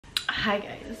Hi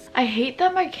guys. I hate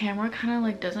that my camera kind of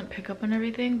like doesn't pick up on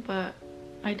everything, but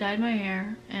I dyed my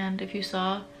hair, and if you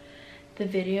saw the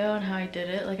video and how I did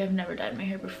it, like I've never dyed my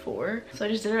hair before, so I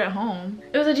just did it at home.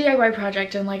 It was a DIY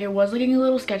project and like it was looking a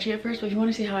little sketchy at first, but if you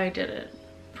want to see how I did it,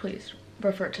 please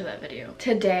refer to that video.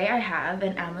 Today I have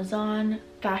an Amazon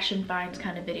fashion finds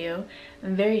kind of video.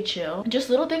 I'm very chill, just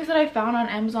little things that I found on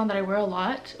Amazon that I wear a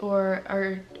lot or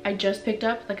I just picked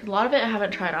up. Like a lot of it I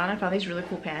haven't tried on. I found these really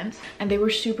cool pants and they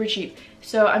were super cheap,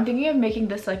 so I'm thinking of making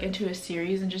this like into a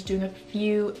series and just doing a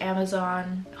few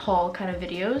Amazon haul kind of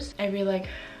videos every like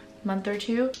month or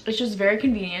two. It's just very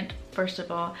convenient, first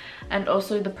of all, and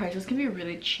also the prices can be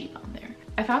really cheap on there.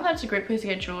 I found that it's a great place to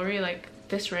get jewelry. Like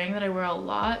this ring that I wear a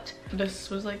lot, this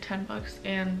was like 10 bucks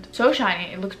and so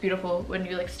shiny. It looks beautiful when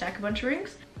you like stack a bunch of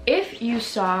rings. If you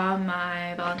saw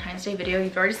my Valentine's Day video,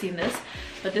 you've already seen this,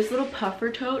 but this little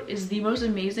puffer tote is the most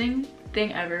amazing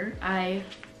thing ever. I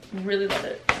really love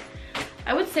it.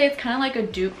 I would say it's kind of like a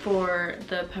dupe for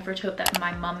the puffer tote that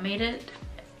my mom made it.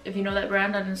 If you know that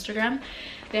brand on Instagram,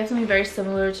 they have something very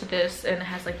similar to this, and it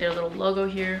has like their little logo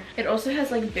here. It also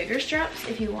has like bigger straps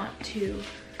if you want to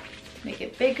make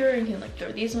it bigger. You can like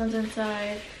throw these ones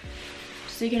inside,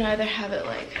 so you can either have it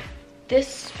like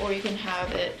this or you can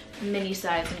have it mini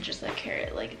size and just like carry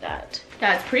it like that.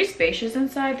 Yeah, it's pretty spacious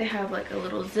inside. They have like a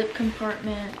little zip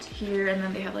compartment here, and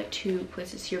then they have like two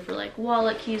places here for like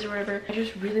wallet, keys, or whatever. I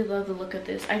just really love the look of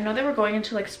this. I know that we're going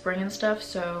into like spring and stuff,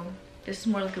 so this is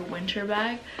more like a winter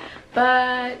bag,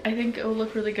 but I think it will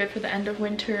look really good for the end of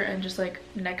winter, and just like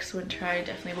next winter I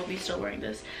definitely will be still wearing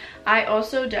this. I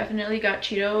also definitely got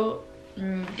Cheeto,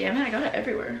 damn it, I got it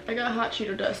everywhere. I got hot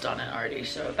Cheeto dust on it already,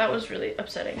 so that was really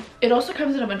upsetting. It also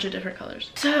comes in a bunch of different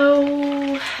colors.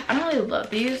 So I don't really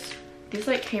love these. These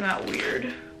like came out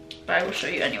weird, but I will show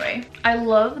you anyway. I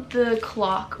love the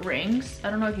clock rings.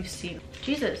 I don't know if you've seen.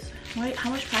 Jesus, wait,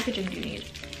 how much packaging do you need?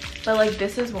 But like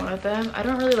this is one of them. I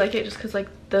don't really like it just because like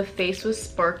the face was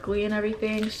sparkly and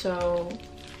everything, so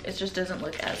it just doesn't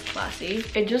look as classy.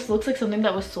 It just looks like something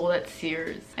that was sold at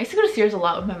Sears. I used to go to Sears a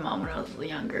lot with my mom when I was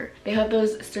younger. They have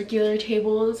those circular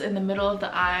tables in the middle of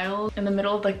the aisle, in the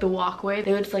middle of like the walkway.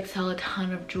 They would just like sell a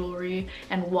ton of jewelry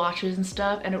and watches and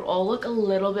stuff, and it would all look a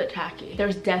little bit tacky.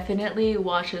 There's definitely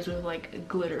watches with like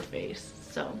glitter face,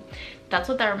 so that's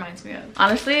what that reminds me of.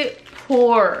 Honestly,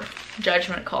 poor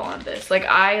judgment call on this. Like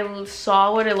I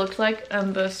saw what it looked like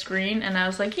on the screen and I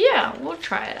was like, yeah, we'll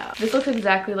try it out. This looks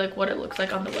exactly like what it looks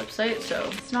like on the website, so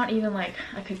it's not even like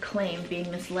I could claim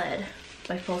being misled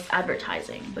by false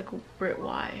advertising. Like, Britt,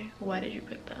 why did you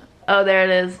pick that? Oh, there it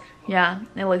is. Yeah,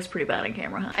 it looks pretty bad on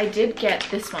camera, huh? I did get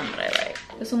this one that I like.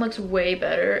 This one looks way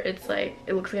better. It's like,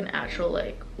 it looks like an actual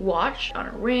like watch on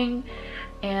a ring,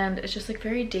 and it's just like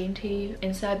very dainty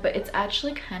inside, but it's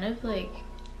actually kind of like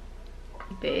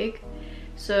big.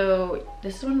 So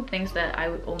this is one of the things that I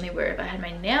would only wear if I had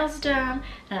my nails done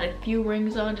and had a few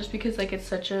rings on, just because like it's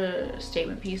such a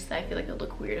statement piece that I feel like it would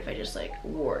look weird if I just like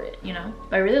wore it, you know?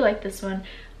 But I really like this one.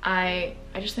 I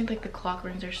just think like the clock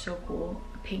rings are so cool.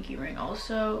 A pinky ring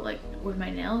also, like with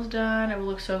my nails done, it will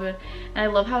look so good. And I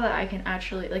love how that I can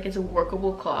actually, like, it's a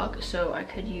workable clock, so I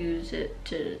could use it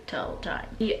to tell time.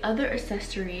 The other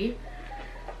accessory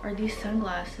are these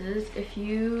sunglasses. If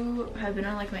you have been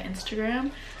on like my Instagram,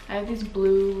 I have these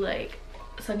blue like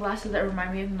sunglasses that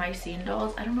remind me of Mycene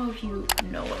dolls. I don't know if you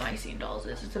know what Mycene dolls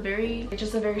is. It's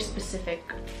just a very specific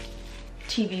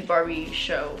TV Barbie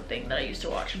show thing that I used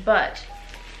to watch, but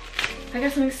I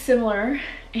got something similar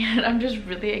and I'm just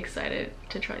really excited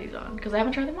to try these on because I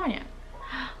haven't tried them on yet.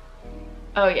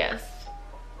 Oh yes,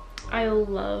 I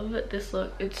love this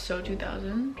look. It's so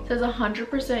 2000. It says 100%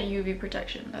 UV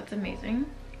protection. That's amazing.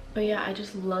 But yeah, I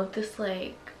just love this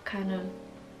like kind of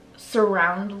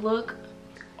surround look.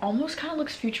 Almost kind of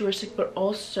looks futuristic, but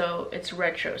also it's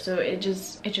retro, so it's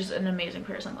just an amazing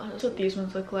pair of sunglasses. That's what these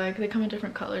ones look like. They come in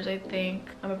different colors, I think.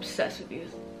 I'm obsessed with these.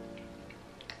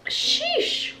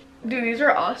 Sheesh, dude, these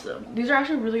are awesome. These are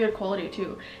actually really good quality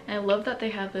too, and I love that they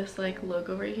have this like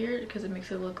logo right here because it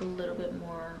makes it look a little bit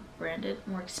more branded,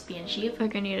 more expansive. I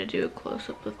think I need to do a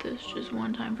close-up with this just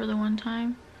one time for the one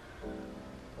time.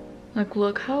 Like,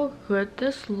 look how good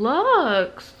this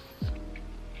looks.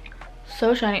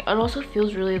 So shiny. It also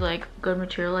feels really like good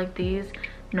material. Like these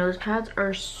nose pads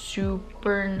are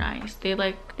super nice. They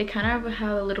kind of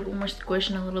have a little bit more squish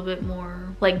and a little bit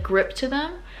more like grip to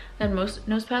them than most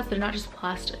nose pads. They're not just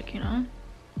plastic, you know?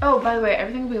 Oh, by the way,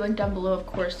 everything will be linked down below, of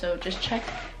course, so just check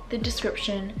the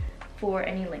description for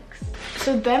any links.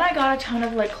 So then I got a ton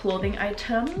of like clothing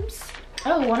items.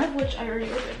 Oh, one of which I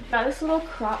already opened. Got this little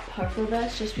crop puffer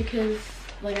vest just because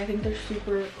Like, I think they're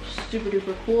super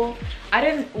duper cool. I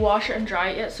didn't wash it and dry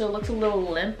it yet, so it looks a little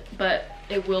limp, but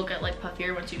it will get like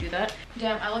puffier once you do that.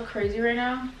 Damn, I look crazy right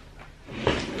now.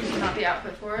 This is not the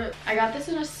outfit for it. I got this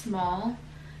in a small.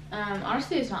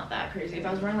 Honestly, it's not that crazy. If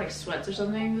I was wearing like sweats or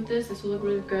something with this would look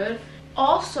really good.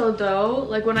 Also though,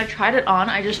 like when I tried it on,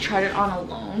 I just tried it on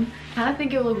alone. I kind of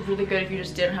think it would look really good if you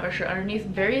just didn't have a shirt underneath.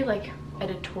 Very like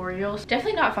editorial.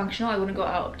 Definitely not functional. I wouldn't go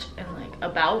out and like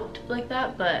about like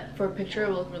that, but for a picture it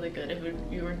would look really good if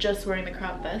you were just wearing the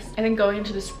crop vest. I think going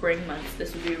into the spring months,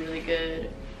 this would be a really good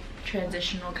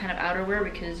transitional kind of outerwear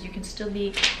because you can still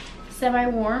be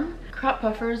semi-warm. Crop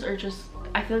puffers are just,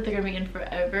 I feel like they're gonna be in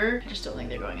forever. I just don't think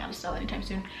they're going out of style anytime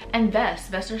soon. And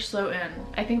vests are so in.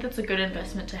 I think that's a good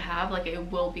investment to have. Like,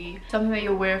 it will be something that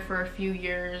you'll wear for a few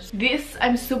years. This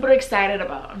I'm super excited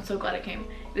about. I'm so glad it came.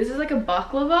 This is like a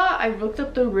baklava. I looked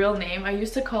up the real name. I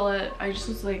used to call it, I just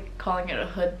was like calling it a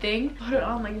hood thing. Put it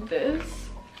on like this.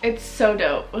 It's so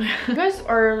dope. You guys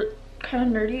are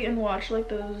kind of nerdy and watch like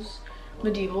those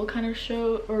medieval kind of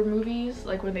show or movies,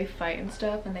 like when they fight and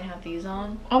stuff and they have these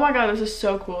on. Oh my god, this is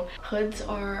so cool. Hoods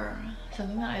are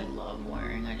something that I love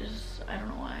wearing. I don't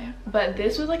know why, but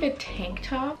this was like a tank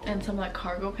top and some like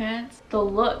cargo pants. The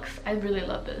looks, I really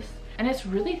love this, and it's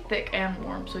really thick and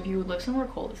warm, so if you live somewhere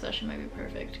cold, this actually might be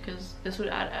perfect because this would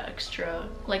add extra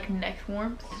like neck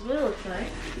warmth. This is what it looks like.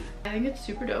 I think it's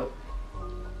super dope.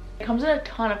 It comes in a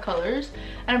ton of colors,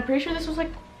 and I'm pretty sure this was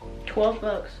like 12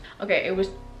 bucks. Okay, it was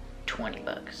 20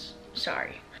 bucks.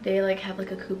 Sorry. They like have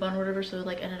like a coupon or whatever, so it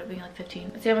like ended up being like 15.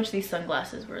 Let's see how much these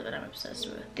sunglasses were that I'm obsessed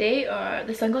with.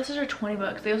 The sunglasses are 20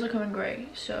 bucks. They also come in gray,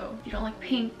 so if you don't like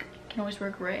pink, you can always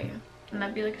wear gray. And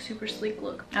that'd be like a super sleek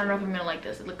look. I don't know if I'm gonna like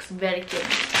this. It looks very cute.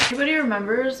 Everybody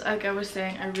remembers, like I was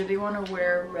saying, I really want to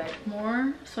wear red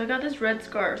more. So I got this red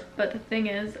scarf, but the thing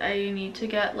is I need to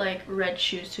get like red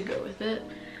shoes to go with it.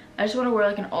 I just want to wear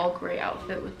like an all gray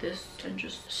outfit with this, and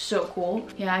just so cool.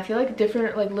 Yeah, I feel like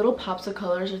different like little pops of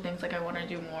colors are things like I want to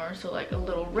do more. So like a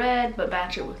little red but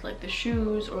match it with like the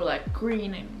shoes, or like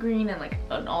green and like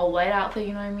an all white outfit,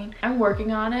 you know what I mean? I'm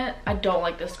working on it. I don't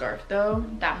like the scarf though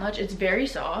that much. It's very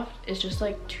soft. It's just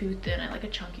like too thin. I like a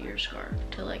chunkier scarf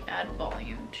to like add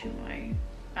volume to my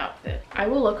outfit. I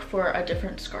will look for a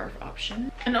different scarf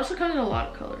option, and also comes in a lot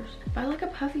of colors. But I like a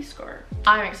puffy scarf.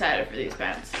 I'm excited for these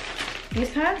pants.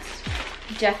 These pants,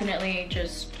 definitely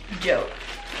just dope.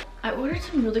 I ordered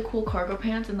some really cool cargo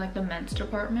pants in like the men's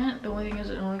department. The only thing is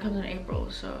it only comes in April,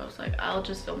 so I was like, I'll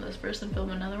just film this first and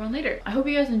film another one later. I hope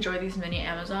you guys enjoy these mini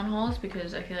Amazon hauls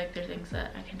because I feel like they're things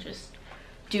that I can just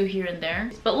do here and there.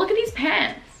 But look at these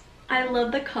pants. I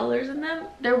love the colors in them.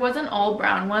 There was an all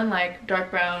brown one, like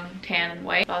dark brown, tan, and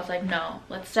white. So I was like, no,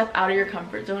 let's step out of your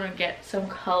comfort zone and get some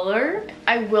color.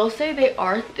 I will say they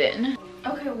are thin.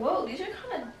 Okay, whoa, these are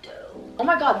kind of dope. Oh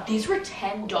my god, these were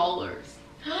 $10.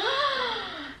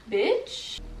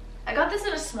 Bitch. I got this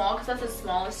in a small because that's the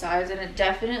smallest size, and it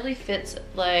definitely fits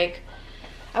like,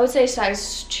 I would say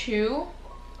size 2.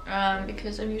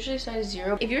 Because I'm usually size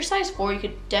 0. If you're size 4, you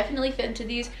could definitely fit into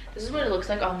these. This is what it looks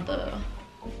like on the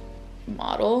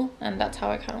model, and that's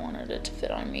how I kind of wanted it to fit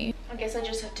on me. I guess I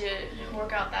just have to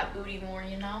work out that booty more,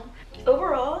 you know?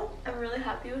 Overall, I'm really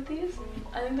happy with these.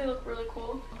 I think they look really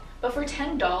cool. But for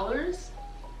 $10,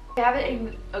 I have it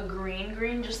in a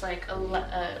green, just like a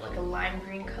lime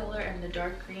green color, and the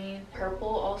dark green, purple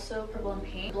also, purple and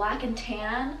pink, black and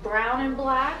tan, brown and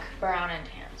black, brown and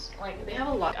tans. Like, they have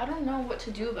a lot. I don't know what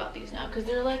to do about these now because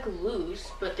they're like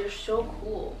loose, but they're so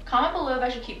cool. Comment below if I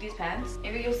should keep these pants.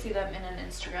 Maybe you'll see them in an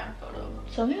Instagram photo.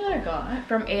 Something that I got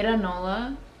from Ada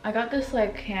Nola. I got this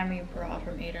like cami bra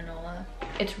from Ada Nola.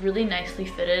 It's really nicely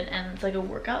fitted, and it's like a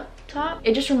workout top.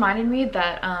 It just reminded me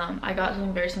that I got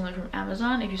something very similar from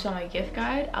Amazon. If you saw my gift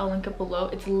guide, I'll link it below.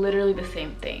 It's literally the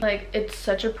same thing. Like, it's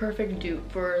such a perfect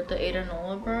dupe for the Ada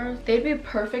Nola bras. They'd be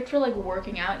perfect for like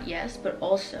working out, yes, but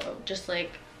also just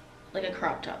like a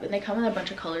crop top, and they come in a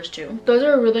bunch of colors too. Those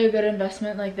are a really good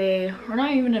investment. Like, they are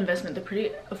not even an investment, they're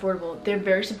pretty affordable. They're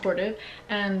very supportive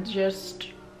and just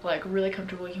like really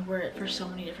comfortable. You can wear it for so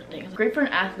many different things. Great for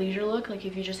an athleisure look, like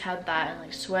if you just had that and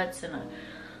like sweats and a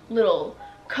little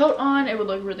coat on, it would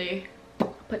look really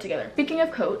put together. Speaking of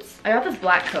coats, I got this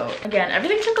black coat. Again,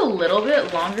 everything took a little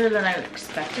bit longer than I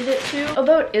expected it to,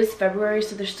 although it is February,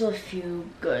 so there's still a few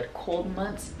good cold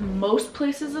months. Most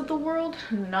places of the world,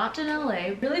 not in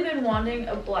LA. Really been wanting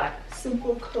a black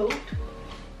simple coat.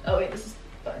 Oh wait, this is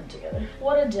buttoned together.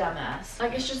 What a dumbass.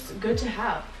 Like, it's just good to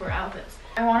have for outfits.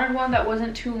 I wanted one that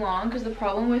wasn't too long because the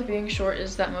problem with being short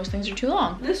is that most things are too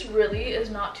long. This really is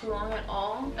not too long at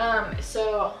all.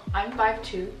 So I'm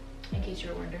 5'2", in case you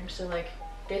were wondering. So like,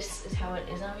 this is how it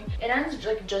is on me. It ends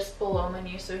like just below my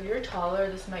knee, so if you're taller,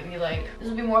 this might be like, this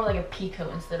would be more of like a pea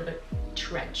coat instead of a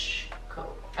trench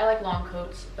coat. I like long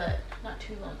coats, but not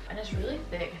too long. And it's really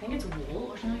thick. I think it's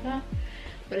wool or something like that.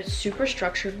 But it's super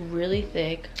structured, really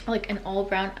thick. Like an all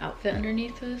brown outfit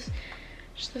underneath this.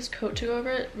 Just this coat to go over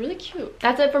it. Really cute.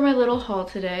 That's it for my little haul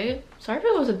today. Sorry if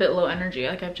it was a bit low energy.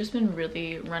 Like I've just been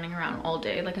really running around all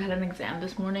day. Like I had an exam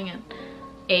this morning at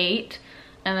 8.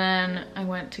 And then I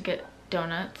went to get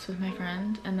donuts with my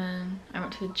friend. And then I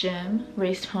went to the gym,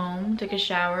 raced home, took a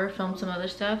shower, filmed some other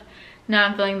stuff. Now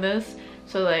I'm filming this.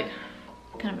 So like,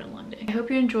 kind of been a long day. I hope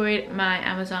you enjoyed my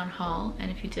Amazon haul, and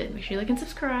if you did, make sure you like and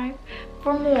subscribe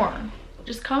for more.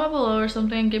 Just comment below or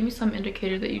something, give me some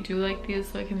indicator that you do like these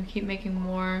so I can keep making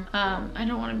more. I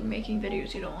don't want to be making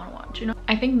videos you don't want to watch, you know.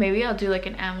 I think maybe I'll do like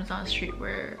an Amazon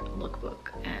streetwear lookbook,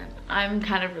 and I'm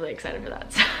kind of really excited for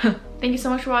that. So thank you so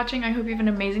much for watching. I hope you have an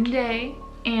amazing day,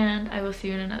 and I will see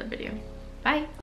you in another video. Bye.